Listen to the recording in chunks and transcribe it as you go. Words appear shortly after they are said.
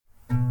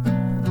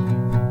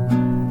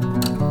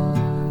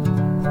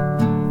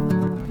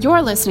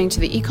You're listening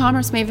to the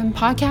E-commerce Maven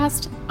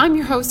podcast. I'm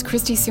your host,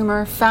 Christy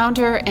Sumer,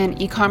 founder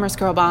and e-commerce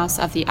girl boss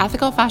of the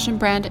ethical fashion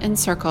brand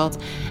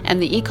Encircled and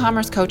the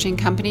e-commerce coaching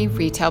company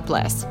Retail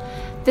Bliss.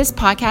 This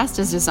podcast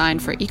is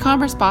designed for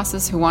e-commerce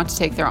bosses who want to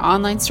take their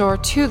online store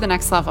to the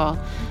next level.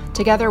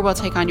 Together, we'll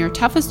take on your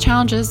toughest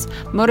challenges,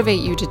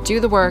 motivate you to do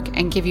the work,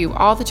 and give you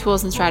all the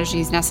tools and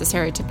strategies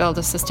necessary to build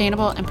a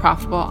sustainable and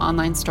profitable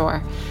online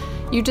store.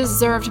 You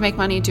deserve to make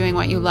money doing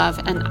what you love,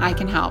 and I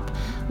can help.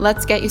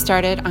 Let's get you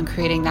started on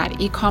creating that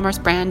e-commerce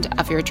brand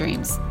of your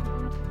dreams.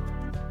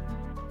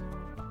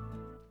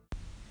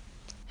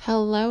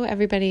 Hello,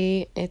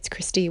 everybody. It's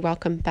Christy.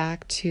 Welcome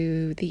back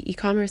to the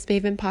E-commerce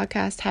Maven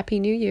podcast. Happy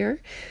New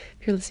Year.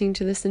 If you're listening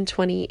to this in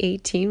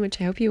 2018,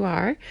 which I hope you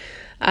are.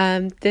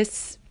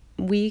 This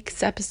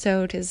week's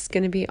episode is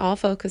going to be all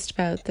focused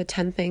about the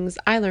 10 things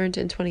I learned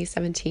in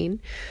 2017.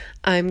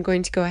 I'm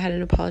going to go ahead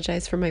and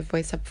apologize for my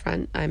voice up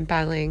front. I'm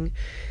battling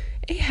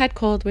a head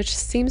cold, which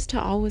seems to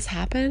always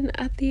happen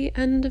at the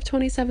end of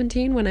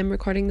 2017 when I'm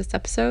recording this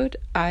episode.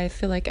 I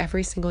feel like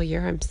every single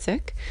year I'm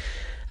sick,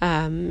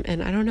 and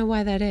I don't know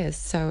why that is.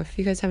 So if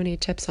you guys have any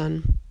tips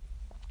on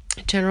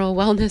general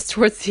wellness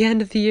towards the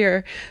end of the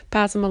year,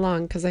 pass them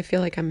along, because I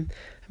feel like I'm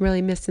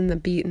really missing the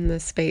beat in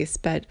this space.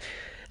 But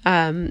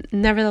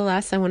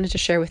nevertheless, I wanted to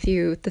share with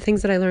you the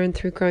things that I learned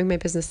through growing my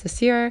business this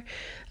year,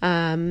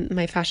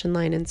 my fashion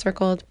line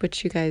Encircled,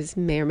 which you guys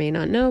may or may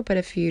not know, but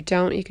if you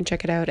don't, you can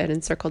check it out at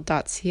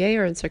encircled.ca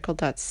or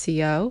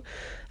encircled.co.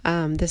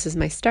 This is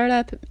my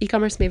startup.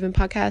 E-commerce Maven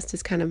podcast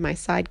is kind of my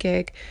side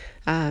gig.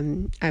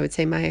 I would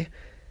say my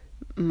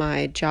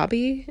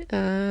jobby,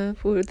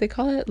 what would they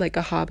call it? Like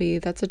a hobby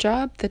that's a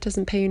job that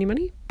doesn't pay you any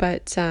money,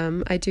 but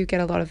I do get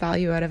a lot of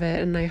value out of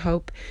it, and I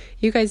hope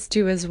you guys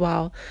do as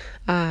well.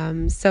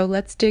 So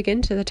let's dig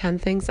into the 10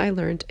 things I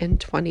learned in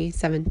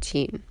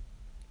 2017.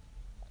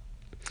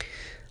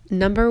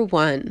 Number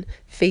 1,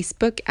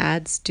 Facebook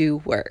ads do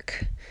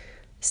work.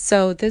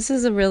 So this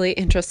is a really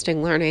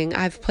interesting learning.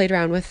 I've played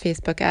around with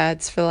Facebook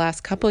ads for the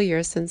last couple of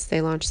years since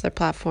they launched their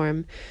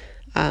platform.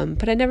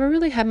 But I never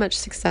really had much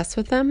success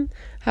with them.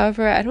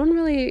 However, I don't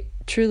really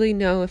truly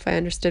know if I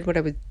understood what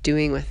I was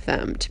doing with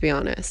them, to be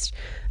honest.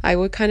 I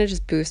would kind of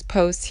just boost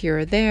posts here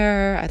or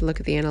there. I'd look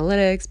at the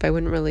analytics, but I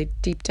wouldn't really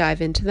deep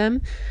dive into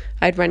them.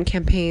 I'd run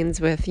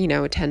campaigns with,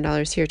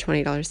 $10 here,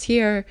 $20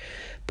 here,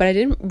 but I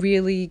didn't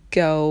really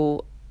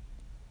go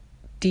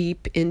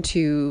deep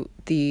into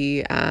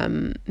the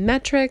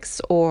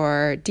metrics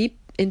or deep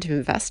into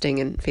investing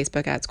in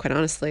Facebook ads, quite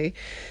honestly.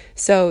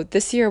 So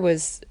this year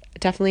was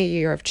definitely a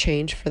year of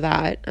change for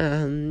that.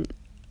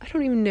 I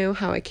don't even know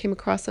how I came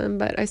across them,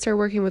 but I started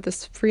working with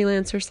this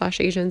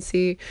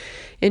freelancer/agency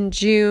in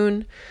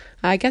June.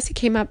 I guess he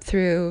came up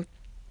through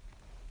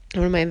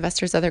one of my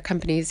investors' other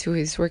companies who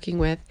he's working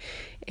with,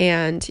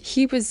 and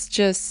he was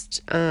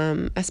just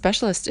a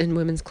specialist in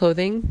women's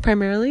clothing,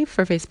 primarily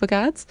for Facebook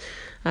ads.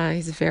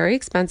 He's very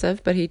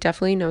expensive, but he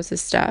definitely knows his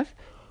stuff.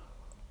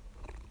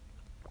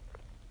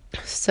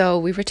 So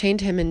we retained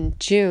him in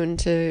June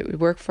to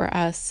work for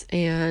us,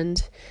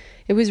 and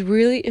it was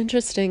really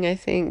interesting. I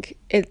think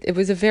it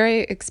was a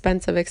very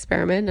expensive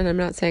experiment, and I'm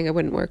not saying I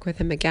wouldn't work with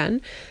him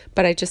again,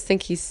 but I just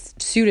think he's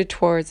suited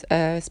towards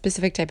a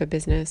specific type of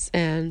business,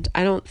 and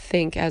I don't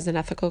think as an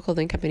ethical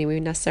clothing company we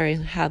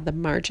necessarily have the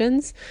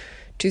margins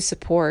to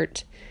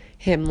support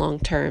him long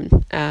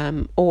term,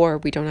 or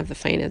we don't have the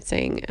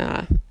financing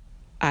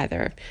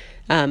either.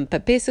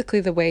 But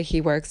basically the way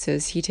he works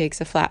is he takes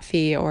a flat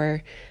fee,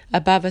 or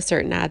above a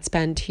certain ad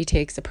spend, he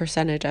takes a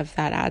percentage of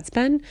that ad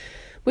spend,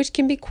 which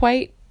can be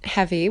quite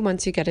heavy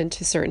once you get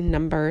into certain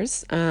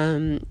numbers.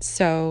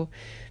 So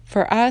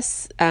for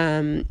us,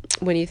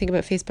 when you think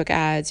about Facebook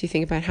ads, you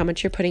think about how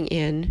much you're putting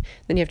in,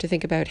 then you have to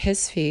think about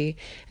his fee,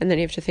 and then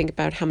you have to think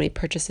about how many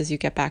purchases you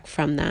get back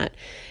from that.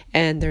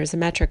 And there's a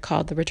metric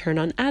called the return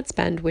on ad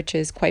spend, which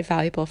is quite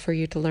valuable for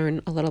you to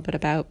learn a little bit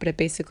about, but it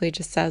basically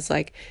just says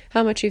like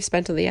how much you've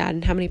spent on the ad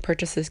and how many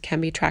purchases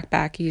can be tracked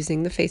back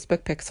using the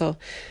Facebook pixel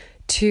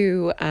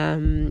to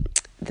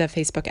the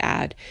Facebook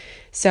ad.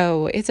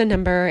 So it's a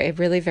number. It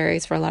really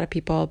varies for a lot of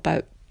people,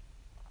 but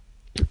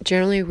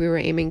generally we were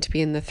aiming to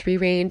be in the 3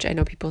 range. I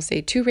know people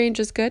say 2 range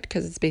is good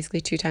because it's basically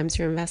 2 times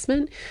your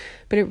investment,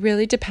 but it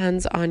really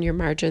depends on your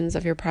margins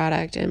of your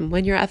product. And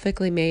when you're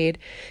ethically made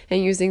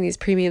and using these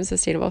premium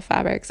sustainable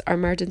fabrics, our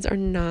margins are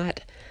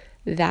not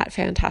that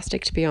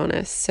fantastic, to be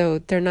honest. So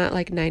they're not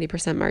like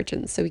 90%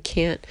 margins, so we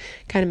can't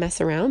kind of mess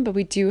around, but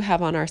we do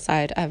have on our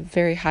side a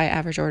very high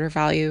average order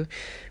value,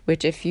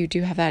 which if you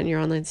do have that in your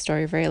online store,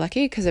 you're very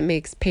lucky, because it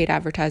makes paid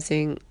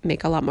advertising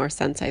make a lot more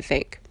sense, I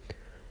think.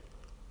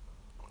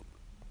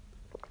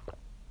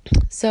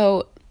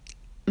 So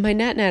my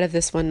net of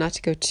this one, not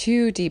to go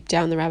too deep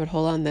down the rabbit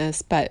hole on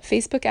this, but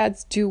Facebook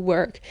ads do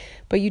work,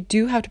 but you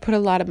do have to put a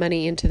lot of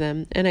money into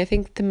them. And I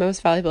think the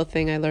most valuable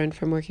thing I learned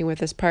from working with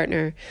this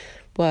partner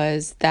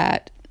was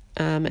that,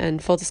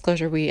 and full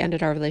disclosure, we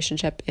ended our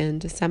relationship in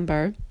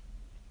December,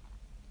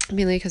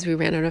 mainly because we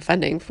ran out of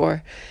funding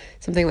for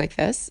something like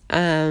this,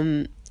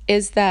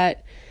 is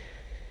that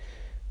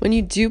when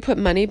you do put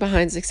money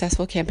behind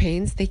successful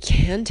campaigns, they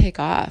can take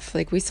off.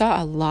 Like, we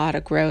saw a lot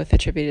of growth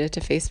attributed to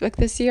Facebook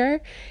this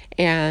year.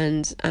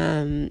 And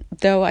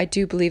though I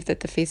do believe that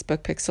the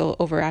Facebook pixel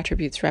over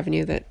attributes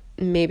revenue that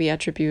may be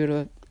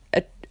attributed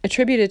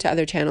to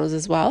other channels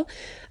as well,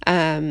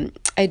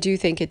 I do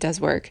think it does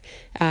work.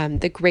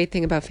 The great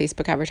thing about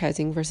Facebook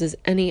advertising versus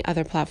any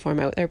other platform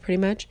out there pretty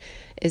much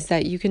is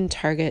that you can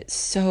target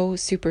so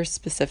super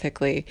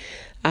specifically.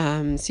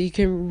 So you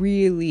can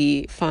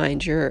really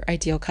find your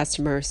ideal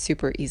customer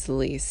super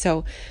easily.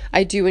 So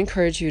I do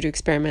encourage you to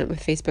experiment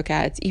with Facebook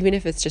ads, even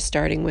if it's just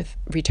starting with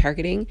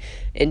retargeting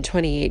in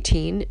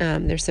 2018.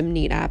 There's some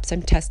neat apps.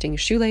 I'm testing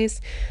Shoelace.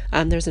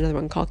 There's another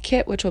one called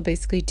Kit, which will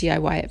basically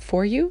DIY it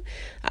for you.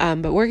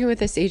 But working with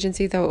this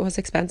agency, though it was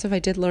expensive, I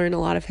did learn a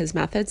lot of his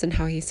methods and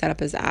how he set up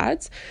his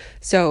ads.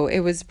 So it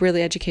was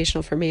really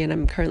educational for me, and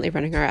I'm currently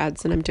running our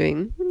ads, and I'm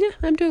doing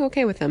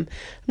okay with them.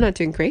 I'm not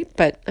doing great,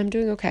 but I'm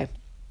doing okay.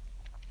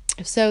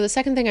 So the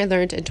second thing I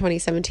learned in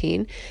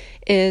 2017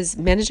 is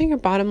managing your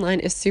bottom line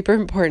is super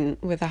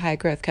important with a high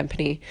growth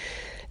company.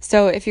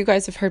 So if you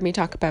guys have heard me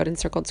talk about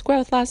Encircled's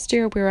growth last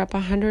year, we were up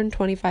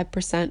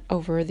 125%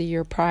 over the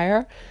year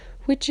prior,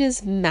 which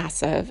is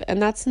massive.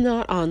 And that's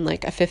not on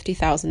like a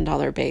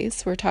 $50,000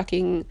 base. We're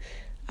talking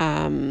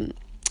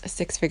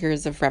 6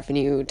 figures of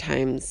revenue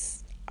times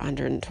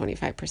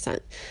 125%.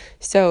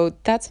 So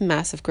that's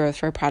massive growth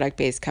for a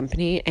product-based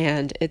company,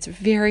 and it's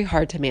very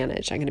hard to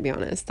manage, I'm going to be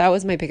honest. That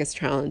was my biggest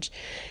challenge,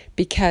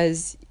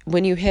 because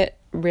when you hit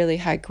really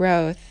high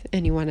growth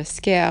and you want to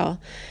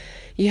scale,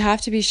 you have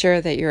to be sure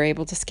that you're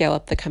able to scale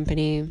up the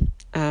company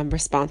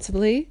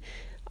responsibly.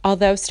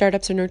 Although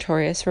startups are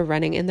notorious for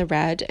running in the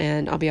red,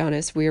 and I'll be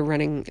honest, we're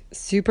running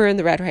super in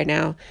the red right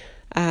now.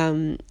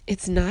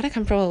 It's not a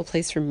comfortable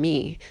place for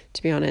me,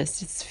 to be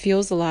honest. It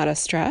feels a lot of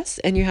stress,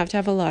 and you have to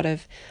have a lot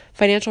of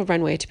financial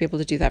runway to be able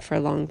to do that for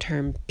a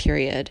long-term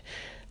period.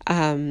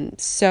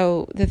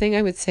 So the thing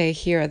I would say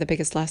here, the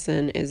biggest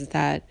lesson is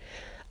that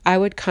I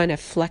would kind of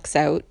flex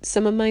out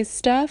some of my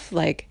stuff.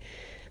 Like,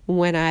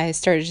 when I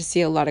started to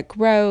see a lot of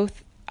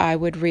growth, I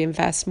would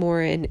reinvest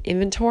more in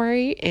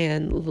inventory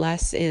and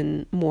less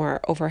in more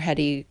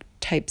overheady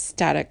type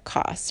static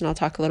costs. And I'll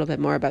talk a little bit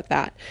more about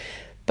that.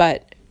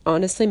 But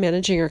honestly,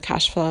 managing your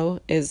cash flow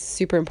is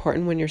super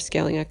important when you're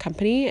scaling a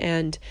company,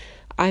 and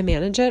I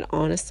manage it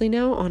honestly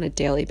now on a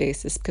daily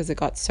basis because it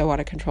got so out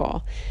of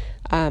control.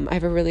 I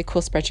have a really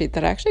cool spreadsheet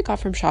that I actually got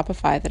from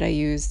Shopify that I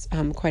use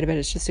quite a bit.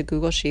 It's just a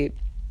Google sheet.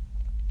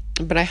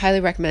 But I highly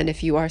recommend,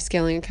 if you are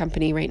scaling a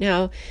company right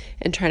now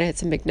and trying to hit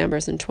some big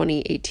numbers in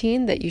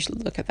 2018, that you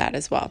should look at that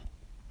as well.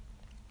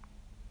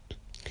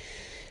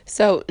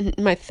 So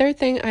my third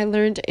thing I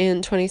learned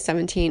in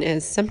 2017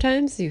 is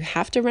sometimes you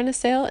have to run a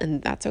sale,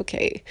 and that's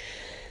okay.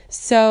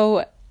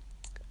 So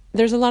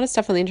there's a lot of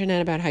stuff on the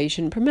internet about how you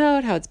shouldn't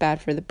promote, how it's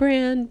bad for the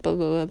brand, blah,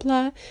 blah, blah,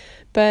 blah.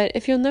 But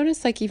if you'll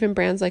notice, like, even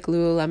brands like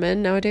Lululemon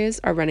nowadays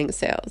are running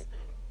sales.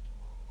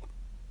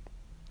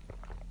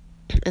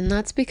 And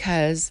that's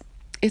because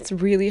it's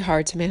really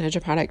hard to manage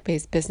a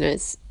product-based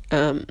business.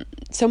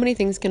 So many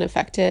things can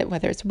affect it,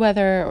 whether it's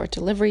weather or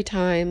delivery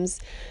times,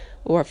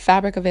 or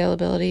fabric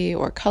availability,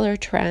 or color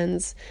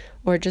trends,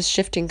 or just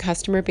shifting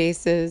customer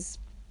bases.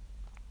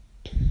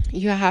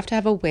 You have to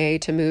have a way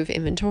to move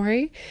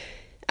inventory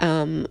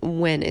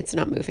when it's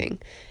not moving.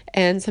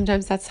 And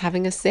sometimes that's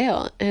having a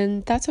sale,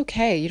 and that's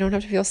okay. You don't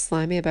have to feel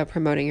slimy about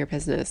promoting your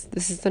business.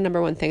 This is the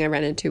number one thing I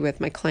ran into with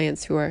my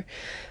clients who are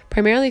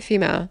primarily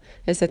female,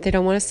 is that they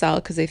don't want to sell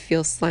because they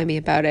feel slimy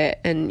about it.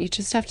 And you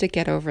just have to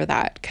get over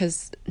that,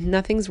 because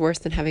nothing's worse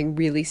than having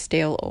really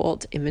stale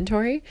old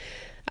inventory.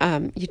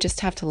 You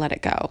just have to let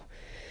it go.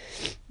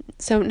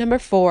 So number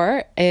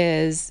 4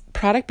 is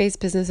product-based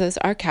businesses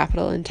are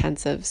capital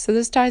intensive. So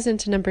this ties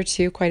into number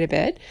 2 quite a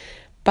bit,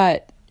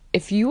 but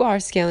if you are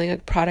scaling a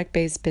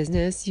product-based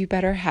business, you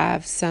better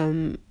have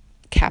some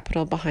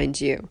capital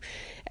behind you.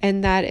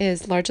 And that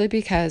is largely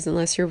because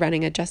unless you're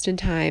running a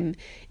just-in-time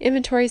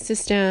inventory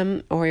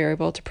system or you're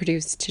able to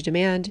produce to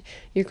demand,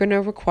 you're going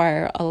to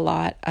require a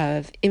lot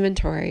of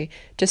inventory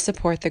to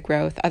support the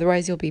growth.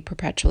 Otherwise, you'll be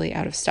perpetually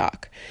out of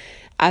stock.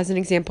 As an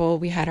example,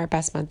 we had our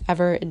best month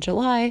ever in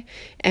July,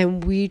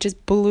 and we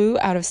just blew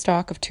out of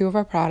stock of 2 of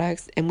our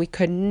products, and we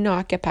could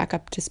not get back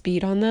up to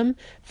speed on them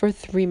for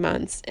 3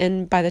 months.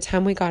 And by the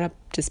time we got up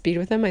to speed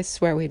with them, I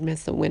swear we'd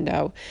missed the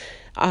window.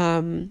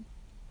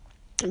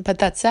 But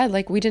that said,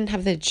 like, we didn't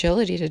have the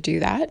agility to do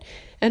that.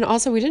 And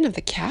also we didn't have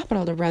the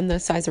capital to run the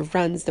size of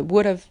runs that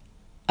would have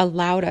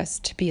allowed us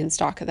to be in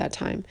stock at that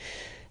time.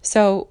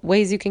 So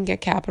ways you can get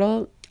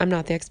capital, I'm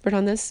not the expert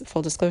on this,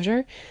 full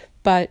disclosure,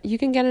 but you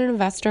can get an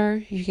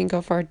investor. You can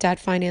go for debt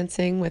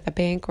financing with a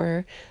bank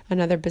or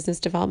another business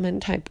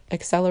development type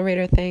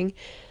accelerator thing.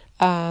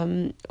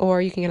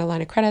 Or you can get a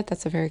line of credit.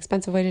 That's a very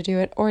expensive way to do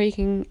it. Or you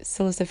can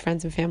solicit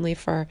friends and family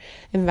for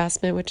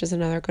investment, which is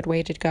another good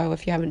way to go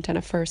if you haven't done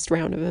a first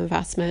round of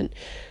investment.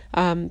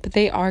 But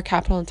they are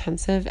capital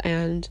intensive,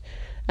 and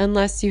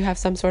unless you have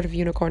some sort of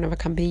unicorn of a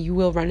company, you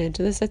will run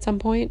into this at some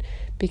point,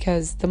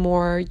 because the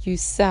more you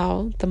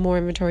sell, the more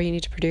inventory you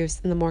need to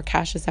produce and the more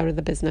cash is out of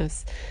the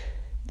business.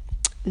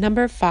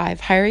 number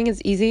 5, hiring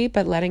is easy,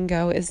 but letting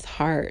go is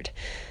hard.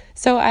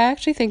 So I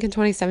actually think in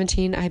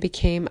 2017, I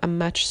became a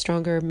much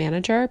stronger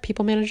manager,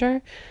 people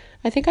manager.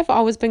 I think I've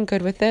always been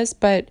good with this,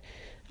 but,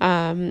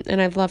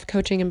 and I've loved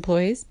coaching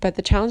employees, but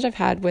the challenge I've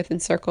had with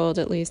Encircled,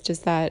 at least, is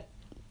that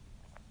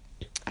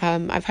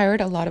I've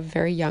hired a lot of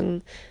very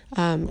young,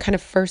 kind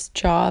of first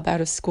job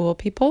out of school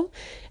people,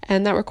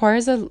 and that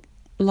requires a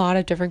lot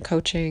of different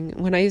coaching.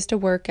 When I used to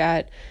work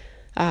at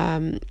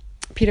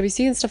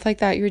PwC and stuff like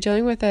that, you're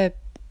dealing with a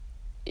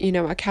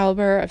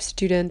caliber of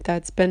student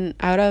that's been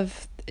out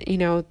of,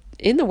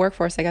 in the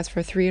workforce, I guess,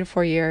 for 3 to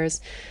 4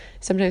 years,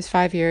 sometimes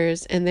 5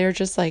 years, and they're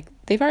just like,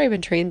 they've already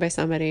been trained by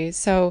somebody.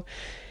 So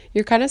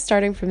you're kind of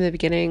starting from the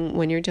beginning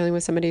when you're dealing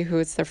with somebody who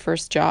it's their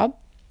first job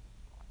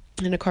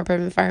in a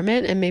corporate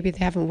environment, and maybe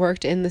they haven't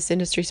worked in this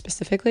industry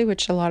specifically,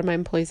 which a lot of my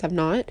employees have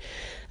not.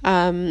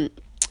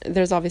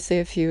 There's obviously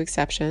a few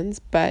exceptions,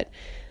 but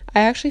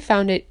I actually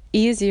found it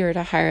easier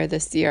to hire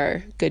this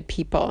year good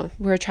people.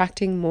 We're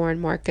attracting more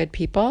and more good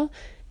people,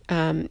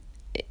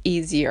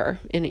 easier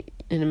in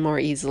a more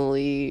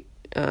easily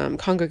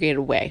congregated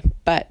way.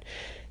 But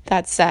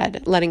that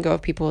said, letting go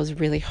of people is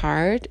really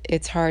hard.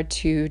 It's hard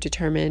to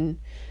determine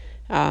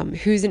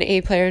who's an A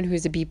player and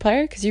who's a B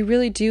player, because you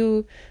really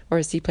do, or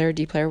a C player,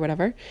 D player,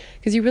 whatever,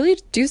 because you really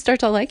do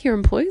start to like your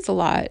employees a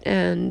lot.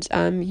 And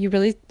you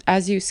really,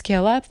 as you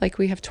scale up, like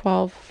we have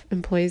 12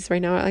 employees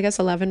right now, I guess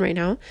 11 right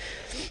now,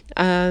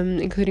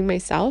 including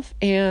myself,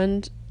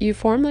 and you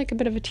form like a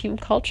bit of a team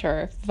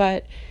culture.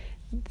 But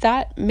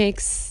that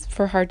makes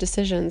for hard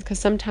decisions, because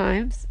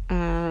sometimes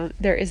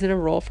there isn't a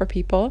role for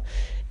people.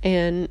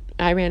 And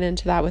I ran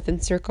into that with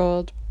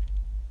Encircled.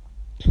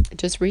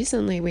 Just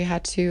recently, we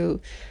had to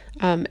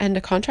end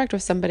a contract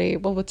with somebody,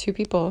 with 2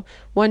 people.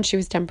 One, she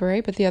was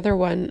temporary, but the other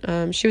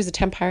one, she was a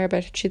temp hire,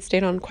 but she'd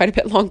stayed on quite a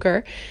bit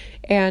longer.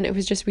 And it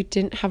was just, we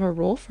didn't have a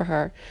role for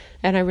her.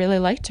 And I really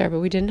liked her,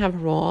 but we didn't have a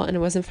role, and it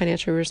wasn't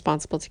financially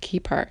responsible to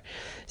keep her.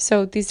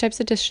 So these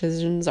types of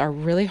decisions are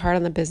really hard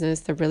on the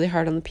business. They're really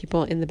hard on the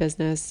people in the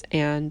business.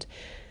 And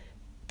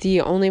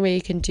the only way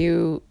you can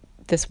do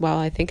this well,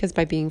 I think, is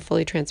by being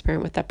fully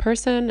transparent with that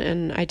person.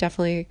 And I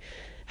definitely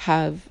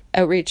have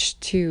outreach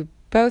to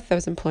both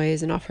those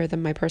employees and offer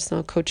them my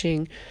personal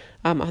coaching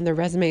on their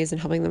resumes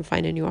and helping them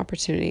find a new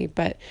opportunity.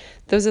 But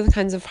those are the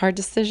kinds of hard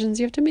decisions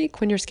you have to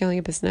make when you're scaling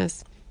a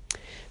business.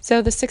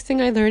 So the 6th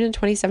thing I learned in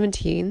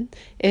 2017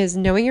 is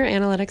knowing your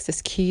analytics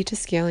is key to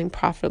scaling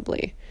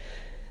profitably.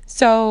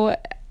 So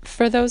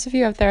for those of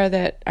you out there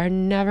that are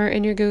never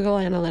in your Google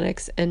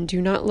Analytics and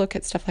do not look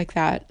at stuff like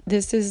that,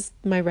 this is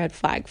my red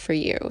flag for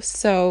you.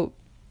 So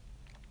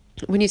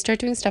when you start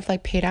doing stuff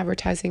like paid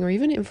advertising or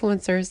even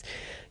influencers,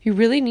 you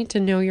really need to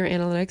know your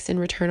analytics and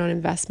return on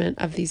investment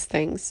of these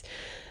things.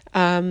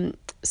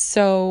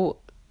 So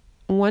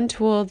one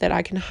tool that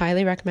I can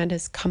highly recommend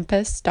is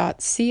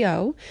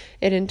compass.co.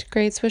 It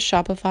integrates with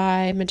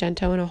Shopify,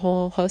 Magento, and a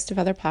whole host of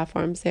other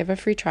platforms. They have a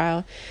free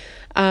trial.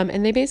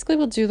 And they basically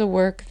will do the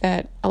work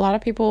that a lot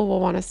of people will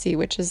want to see,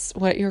 which is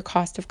what your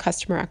cost of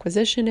customer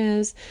acquisition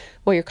is,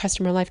 what your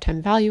customer lifetime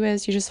value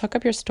is. You just hook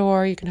up your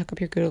store, you can hook up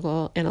your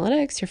Google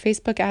Analytics, your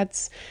Facebook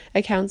ads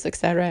accounts,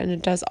 etc., and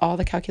it does all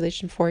the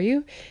calculation for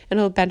you, and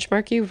it'll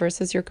benchmark you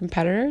versus your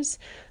competitors,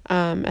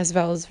 as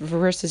well as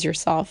versus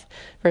yourself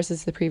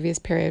versus the previous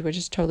period, which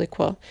is totally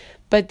cool.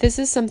 But this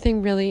is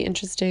something really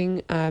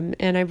interesting,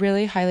 and I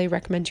really highly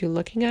recommend you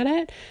looking at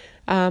it.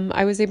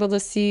 I was able to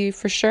see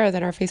for sure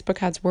that our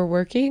Facebook ads were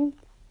working.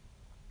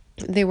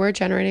 They were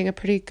generating a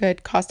pretty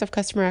good cost of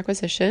customer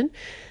acquisition.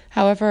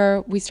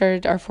 However, we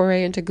started our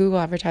foray into Google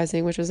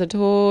advertising, which was a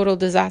total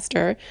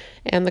disaster.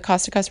 And the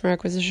cost of customer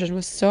acquisition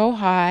was so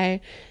high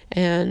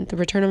and the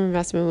return on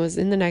investment was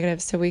in the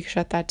negative. So we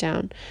shut that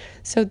down.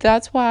 So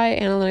that's why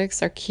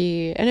analytics are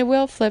key. And it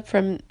will flip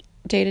from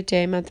day to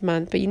day, month to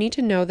month, but you need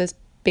to know this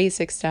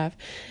basic stuff.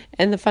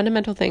 And the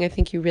fundamental thing I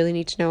think you really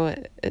need to know,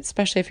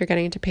 especially if you're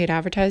getting into paid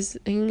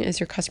advertising, is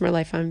your customer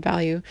lifetime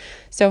value.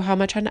 So how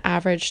much on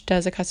average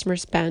does a customer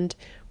spend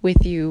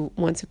with you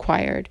once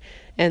acquired?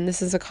 And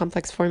this is a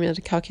complex formula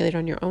to calculate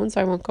on your own,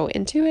 so I won't go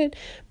into it,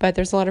 but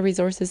there's a lot of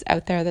resources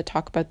out there that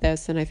talk about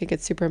this, and I think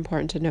it's super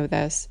important to know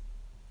this.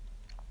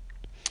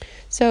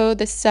 So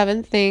the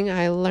 7th thing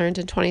I learned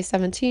in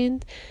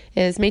 2017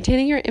 is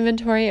maintaining your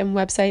inventory and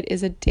website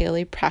is a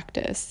daily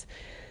practice.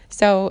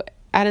 So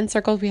at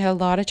Encircled, we had a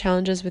lot of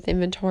challenges with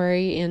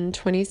inventory in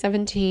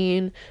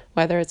 2017,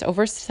 whether it's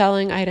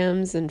overselling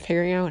items and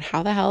figuring out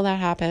how the hell that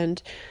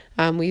happened.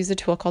 We use a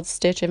tool called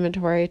Stitch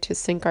Inventory to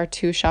sync our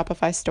 2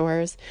 Shopify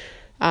stores,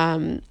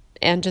 and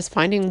just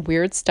finding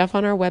weird stuff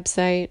on our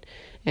website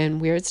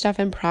and weird stuff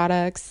in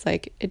products.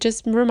 Like, it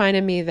just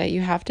reminded me that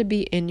you have to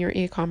be in your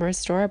e-commerce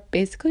store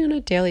basically on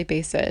a daily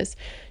basis,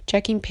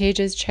 checking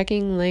pages,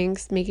 checking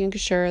links, making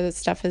sure that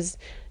stuff is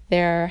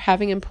there,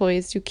 having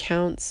employees do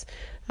counts.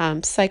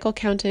 Cycle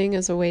counting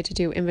is a way to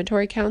do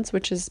inventory counts,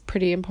 which is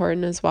pretty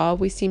important as well.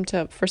 We seem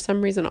to, for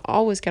some reason,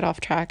 always get off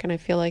track, and I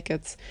feel like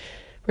it's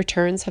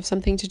returns have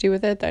something to do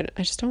with it.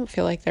 I just don't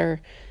feel like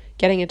they're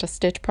getting into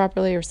Stitch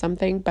properly or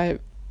something,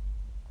 but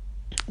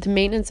the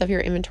maintenance of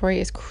your inventory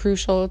is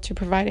crucial to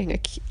providing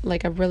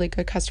a really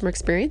good customer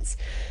experience.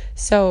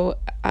 So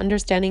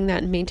understanding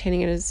that and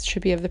maintaining it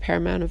should be of the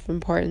paramount of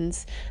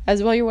importance.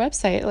 As well, your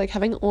website, like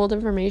having old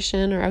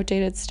information or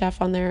outdated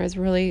stuff on there is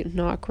really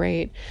not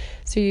great.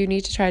 So you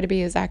need to try to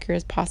be as accurate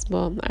as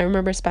possible. I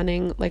remember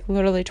spending like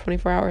literally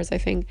 24 hours, I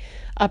think,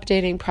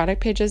 updating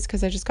product pages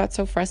because I just got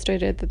so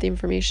frustrated that the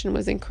information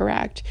was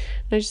incorrect.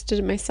 And I just did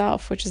it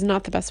myself, which is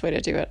not the best way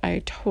to do it.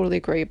 I totally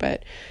agree,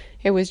 but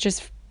it was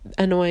just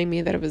annoying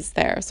me that it was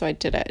there, so I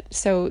did it.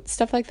 So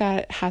stuff like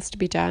that has to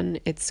be done.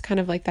 It's kind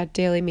of like that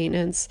daily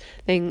maintenance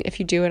thing.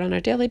 If you do it on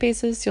a daily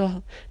basis,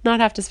 you'll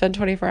not have to spend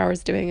 24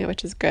 hours doing it,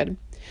 which is good.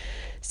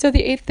 So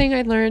the 8th thing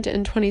I learned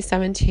in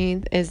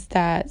 2017 is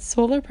that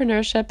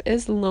solopreneurship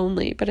is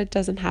lonely, but it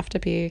doesn't have to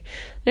be.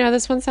 Now,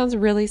 this one sounds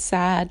really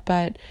sad,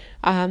 but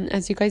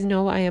as you guys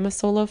know, I am a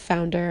solo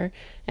founder,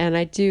 and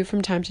I do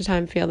from time to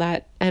time feel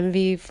that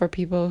envy for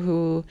people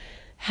who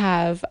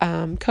have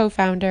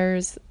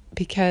co-founders,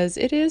 because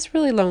it is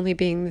really lonely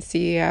being the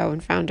CEO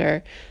and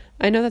founder.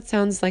 I know that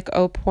sounds like,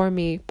 oh, poor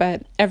me,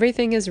 but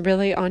everything is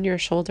really on your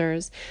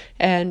shoulders.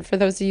 And for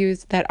those of you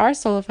that are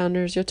solo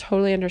founders, you'll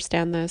totally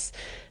understand this.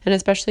 And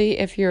especially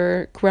if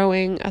you're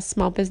growing a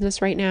small business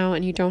right now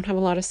and you don't have a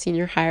lot of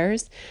senior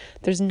hires,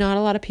 there's not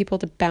a lot of people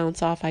to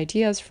bounce off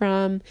ideas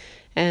from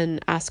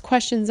and ask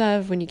questions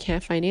of when you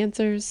can't find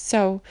answers.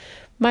 So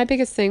my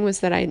biggest thing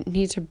was that I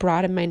need to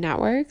broaden my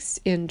networks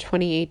in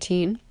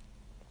 2018.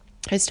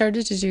 I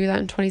started to do that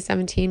in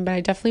 2017, but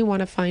I definitely want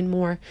to find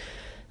more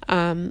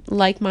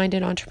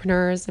like-minded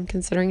entrepreneurs. I'm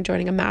considering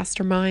joining a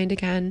mastermind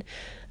again,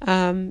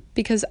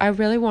 because I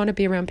really want to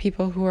be around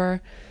people who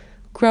are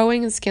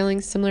growing and scaling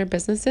similar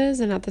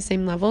businesses and at the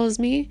same level as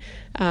me,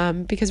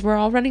 because we're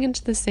all running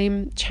into the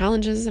same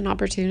challenges and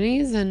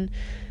opportunities. And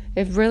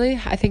I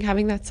think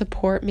having that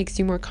support makes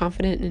you more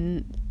confident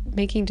in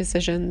making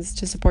decisions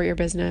to support your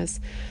business.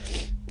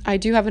 I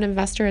do have an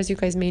investor, as you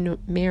guys may or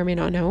may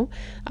not know,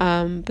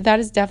 but that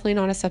is definitely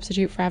not a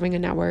substitute for having a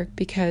network,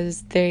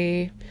 because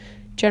these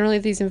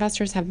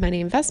investors have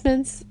many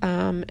investments,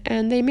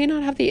 and they may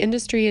not have the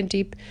industry and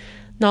deep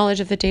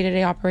knowledge of the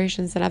day-to-day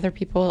operations that other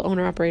people,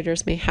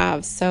 owner-operators, may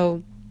have.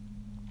 So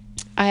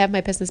I have my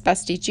business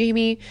bestie,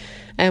 Jamie,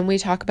 and we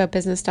talk about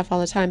business stuff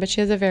all the time, but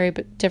she has a very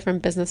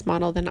different business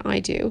model than I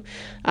do.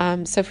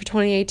 So for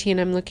 2018,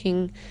 I'm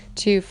looking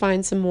to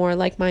find some more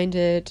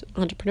like-minded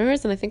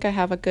entrepreneurs, and I think I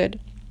have a good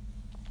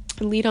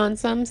lead on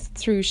some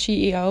through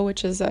SheEO,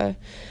 which is I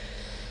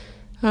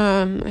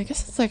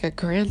guess it's like a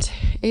grant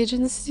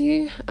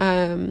agency,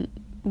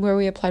 where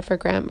we applied for a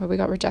grant, but we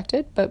got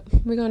rejected, but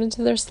we got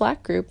into their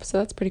Slack group. So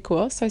that's pretty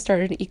cool. So I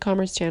started an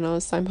e-commerce channel.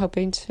 So I'm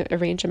hoping to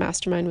arrange a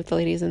mastermind with the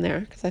ladies in there,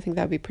 because I think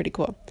that would be pretty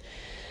cool.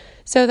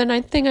 So the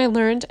 9th thing I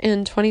learned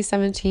in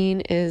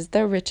 2017 is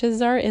the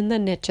riches are in the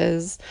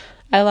niches.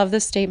 I love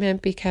this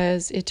statement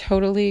because it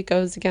totally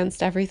goes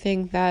against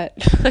everything that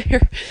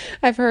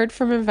I've heard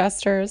from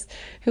investors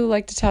who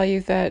like to tell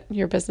you that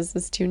your business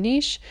is too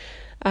niche.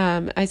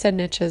 I said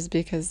niches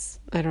because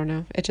I don't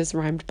know, it just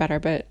rhymed better,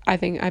 but I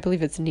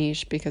believe it's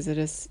niche because it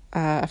is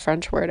a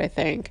French word, I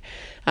think.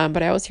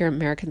 But I always hear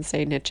Americans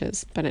say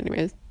niches, but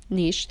anyways,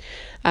 niche.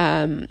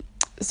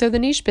 So the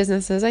niche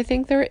businesses, I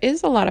think there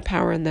is a lot of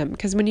power in them,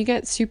 because when you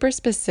get super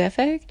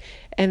specific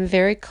and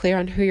very clear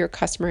on who your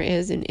customer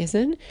is and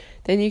isn't,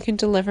 then you can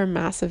deliver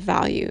massive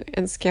value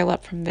and scale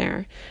up from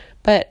there.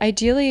 But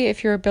ideally,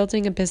 if you're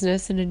building a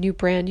business and a new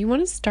brand, you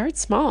want to start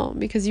small,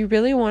 because you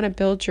really want to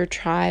build your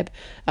tribe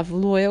of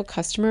loyal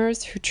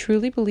customers who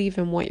truly believe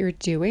in what you're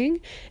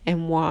doing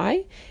and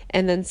why,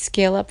 and then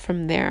scale up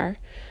from there.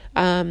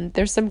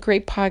 There's some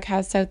great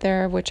podcasts out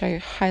there, which I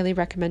highly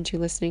recommend you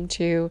listening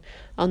to.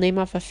 I'll name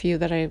off a few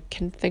that I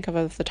can think of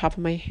off the top of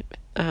my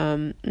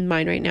mind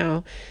right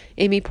now.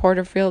 Amy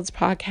Porterfield's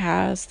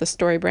podcast, the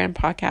Story Brand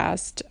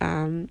podcast,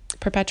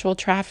 Perpetual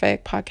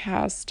Traffic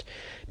podcast,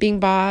 Being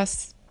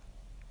Boss.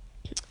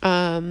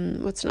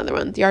 What's another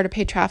one? The Art of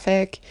Paid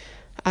Traffic.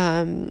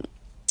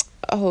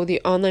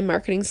 The Online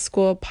Marketing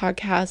School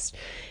podcast.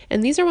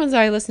 And these are ones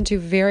that I listen to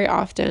very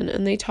often,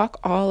 and they talk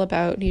all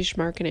about niche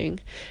marketing.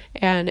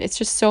 And it's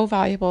just so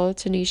valuable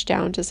to niche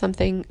down to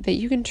something that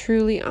you can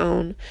truly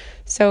own.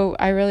 So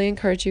I really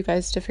encourage you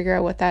guys to figure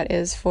out what that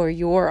is for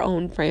your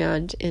own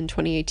brand in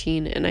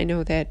 2018. And I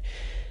know that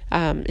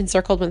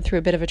Encircled went through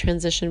a bit of a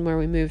transition where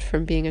we moved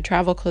from being a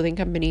travel clothing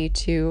company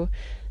to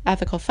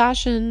ethical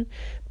fashion,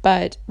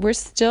 but we're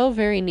still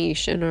very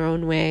niche in our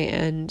own way.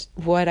 And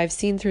what I've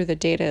seen through the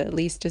data, at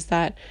least, is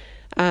that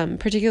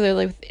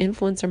particularly with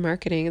influencer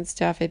marketing and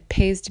stuff, it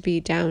pays to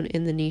be down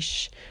in the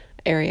niche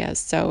areas.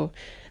 So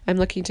I'm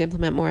looking to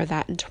implement more of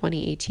that in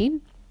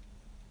 2018.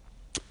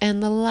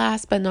 And the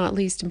last but not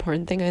least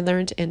important thing I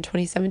learned in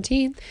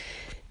 2017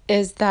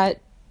 is that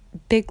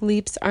big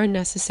leaps are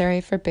necessary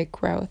for big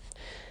growth.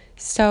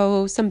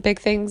 So some big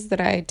things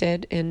that I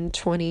did in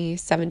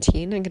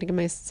 2017, I'm going to give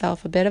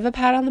myself a bit of a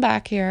pat on the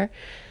back here.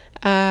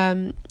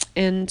 In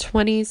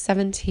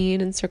 2017,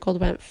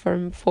 Encircled went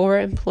from 4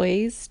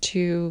 employees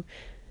to,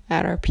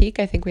 at our peak,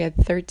 I think we had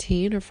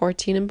 13 or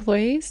 14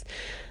 employees.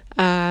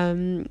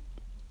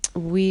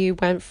 we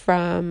went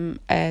from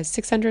a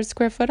 600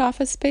 square foot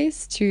office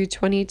space to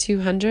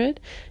 2,200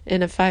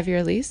 in a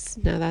 5-year lease.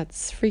 Now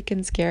that's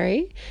freaking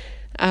scary.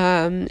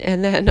 And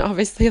then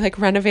obviously like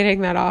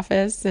renovating that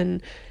office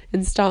and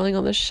installing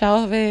all the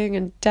shelving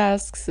and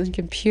desks and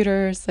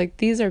computers. Like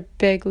these are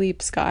big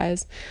leaps,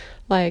 guys.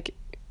 Like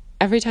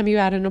every time you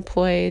add an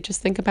employee,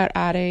 just think about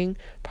adding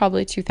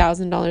probably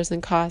 $2,000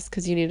 in costs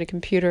because you need a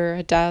computer,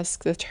 a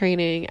desk, the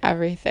training,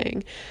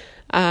 everything.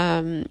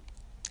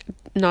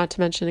 Not to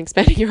mention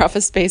expanding your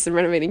office space and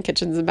renovating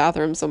kitchens and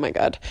bathrooms. Oh my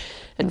God.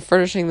 And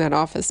furnishing that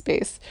office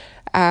space.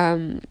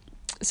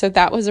 So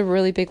that was a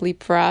really big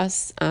leap for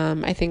us.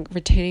 I think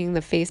retaining the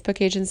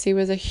Facebook agency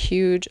was a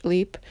huge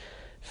leap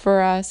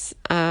for us.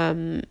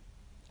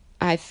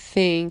 I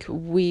think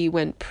we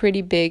went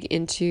pretty big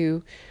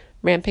into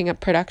ramping up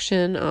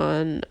production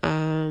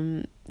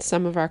on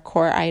some of our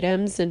core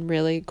items and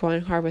really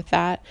going hard with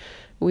that.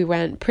 We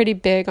went pretty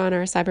big on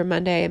our Cyber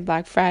Monday and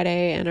Black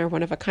Friday and our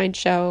One of a Kind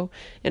show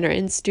and our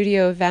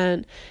in-studio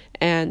event.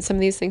 And some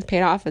of these things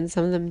paid off and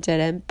some of them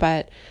didn't.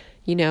 But,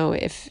 you know,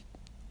 if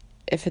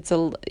it's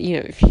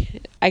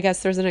I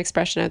guess there's an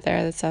expression out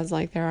there that says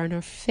like there are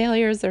no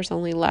failures, there's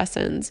only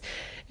lessons.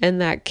 And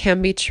that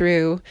can be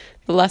true.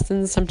 The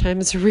lessons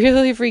sometimes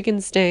really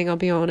freaking sting, I'll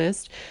be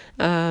honest.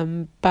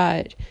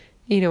 But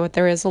you know what,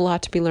 there is a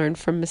lot to be learned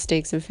from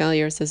mistakes and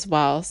failures as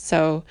well.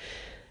 So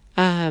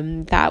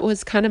that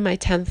was kind of my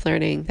 10th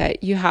learning,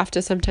 that you have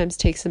to sometimes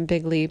take some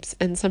big leaps,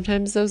 and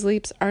sometimes those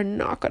leaps are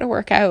not going to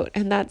work out,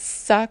 and that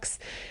sucks.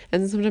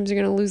 And sometimes you're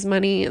going to lose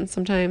money, and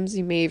sometimes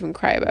you may even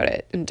cry about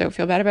it, and don't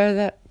feel bad about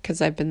that because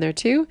I've been there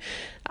too.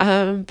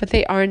 But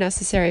they are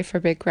necessary for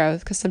big growth,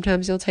 because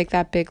sometimes you'll take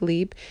that big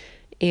leap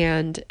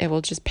and it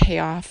will just pay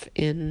off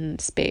in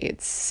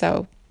spades.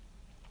 So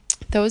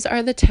those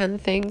are the 10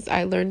 things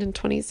I learned in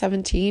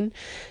 2017.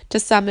 To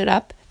sum it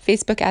up,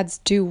 Facebook ads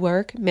do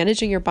work.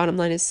 Managing your bottom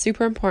line is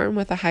super important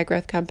with a high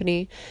growth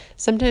company.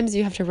 Sometimes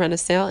you have to run a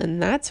sale,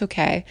 and that's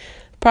okay.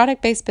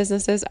 Product-based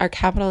businesses are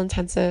capital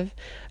intensive.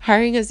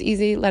 Hiring is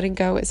easy, letting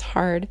go is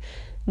hard.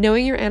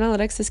 Knowing your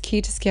analytics is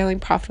key to scaling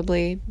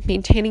profitably.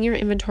 Maintaining your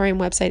inventory and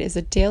website is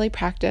a daily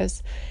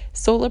practice.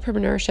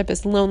 Solopreneurship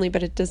is lonely,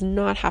 but it does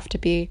not have to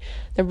be.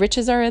 The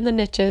riches are in the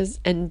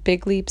niches, and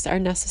big leaps are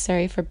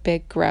necessary for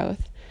big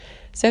growth.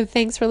 So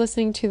thanks for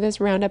listening to this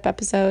roundup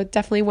episode.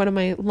 Definitely one of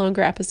my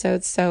longer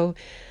episodes. So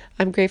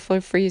I'm grateful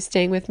for you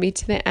staying with me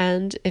to the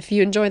end. If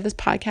you enjoyed this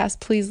podcast,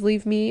 please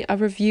leave me a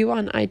review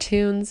on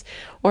iTunes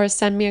or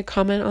send me a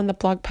comment on the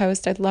blog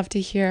post. I'd love to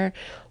hear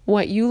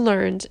what you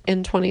learned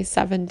in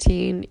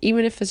 2017.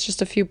 Even if it's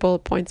just a few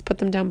bullet points, put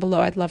them down below.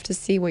 I'd love to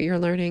see what you're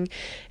learning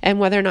and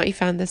whether or not you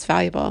found this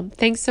valuable.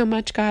 Thanks so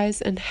much, guys,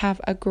 and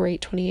have a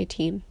great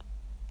 2018.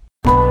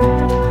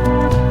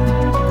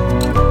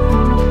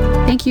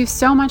 Thank you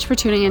so much for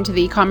tuning into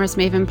the E-Commerce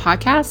Maven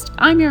podcast.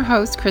 I'm your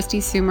host,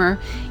 Christy Sumer,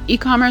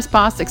 e-commerce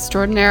boss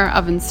extraordinaire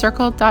of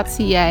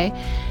Encircled.ca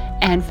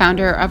and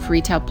founder of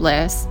Retail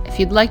Bliss. If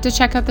you'd like to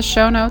check out the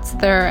show notes,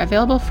 they're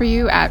available for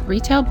you at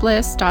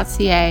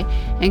retailbliss.ca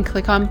and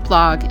click on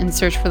blog and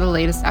search for the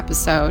latest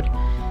episode.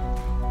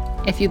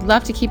 If you'd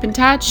love to keep in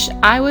touch,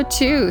 I would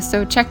too.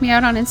 So check me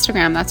out on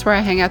Instagram. That's where I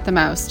hang out the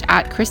most,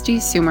 at Christy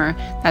Sumer.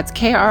 That's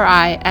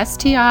KristiSoomer.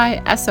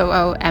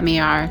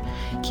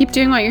 Keep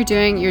doing what you're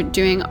doing. You're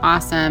doing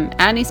awesome.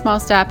 Any small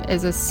step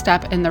is a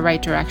step in the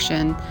right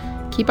direction.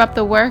 Keep up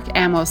the work,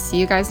 and we'll see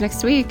you guys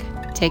next week.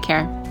 Take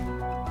care.